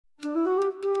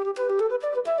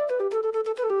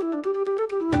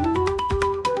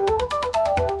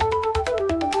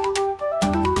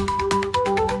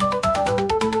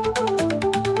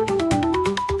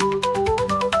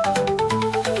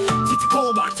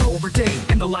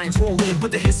Lions roll in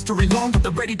with the history long, but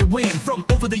they're ready to win. From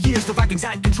over the years, the Vikings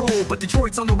had control, but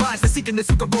Detroit's on the rise, they're seeking the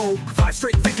Super Bowl. 5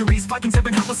 straight victories, Vikings have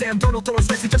been helpless. Sam Darnold throwing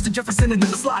strikes to Justin Jefferson, and in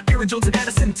the slot, Jones and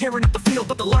Addison tearing up the field,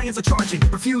 but the Lions are charging,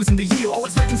 refusing to yield.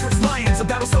 Always Vikings versus Lions, a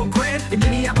battle so grand. In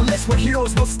Minneapolis, where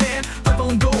heroes will stand. Purple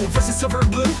and gold versus silver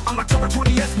and blue. On October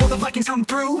 20th, will the Vikings come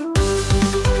through?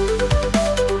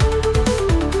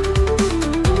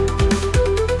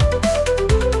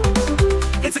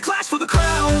 It's a clash for the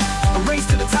crown, a race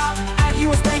to the top. At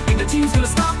US Banking, the team's gonna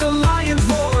stop. The Lions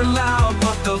roar loud,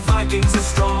 but the Vikings are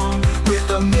strong. With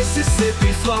the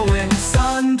Mississippi flowing,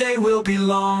 Sunday will be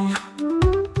long.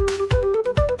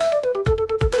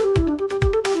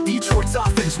 Detroit's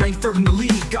offense ranked third in the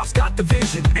league. Goff's got the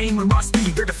vision, aim and raw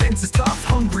speed. Their defense is tough,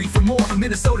 hungry for more, but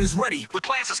Minnesota's ready with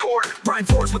plans to score. Brian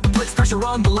Flores with the blitz, pressure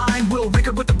on the line. Will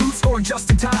Rickard with the boot, scoring just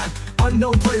in time.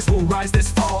 Unknown players will rise this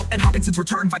fall, and Hawkinson's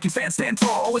return, Viking fans stand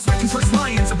tall. Always Vikings versus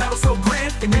Lions, a battle so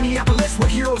grand. In Minneapolis, where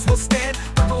heroes will stand.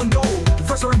 Purple and gold,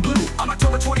 first and blue. On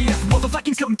October 20th, will the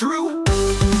Vikings come through?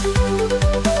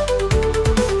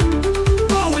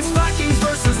 Oh, it's Vikings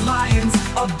versus Lions,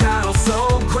 a battle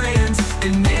so grand.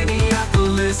 In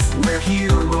Minneapolis, where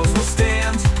heroes will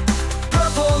stand.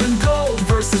 Purple and gold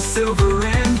versus silver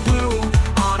and blue.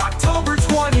 On October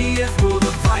 20th, will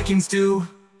the Vikings do?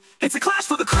 It's a clash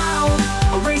for the crown,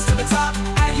 a race to the top.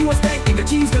 At US Banking, the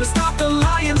team's gonna stop. The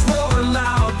Lions roar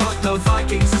loud, but the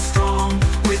Vikings are strong.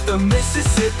 With the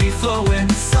Mississippi flowing,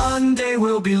 Sunday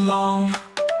will be long.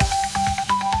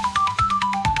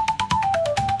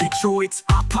 Detroit's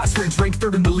opposites ranked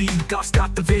third in the league. Goff's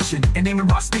got the vision, and aim and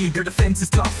raw speed. Their defense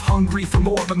is tough, hungry for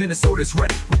more, but Minnesota's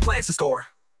ready with plans to score.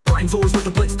 Brian Flores with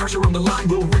the blitz, pressure on the line.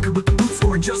 Will Rickard with the boot,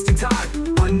 scoring just in time.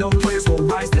 Unknown players will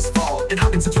rise this fall, and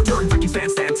Hawkinson's return, Viking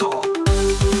fans stand tall.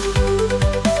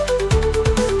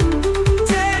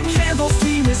 Dan Campbell's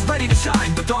team is ready to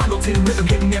shine. The Darnold's in rhythm,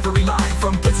 hitting every line.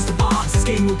 From blitzes to bombs, this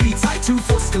game will be tight. Two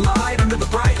forces collide under the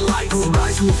bright lights. Who will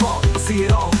rise, who will fall, we'll see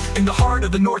it all. In the heart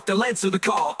of the North, they'll answer the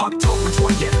call. October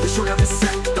 20th, the showdown is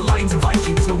set. The Lions and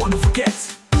Vikings, no one will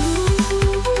forget.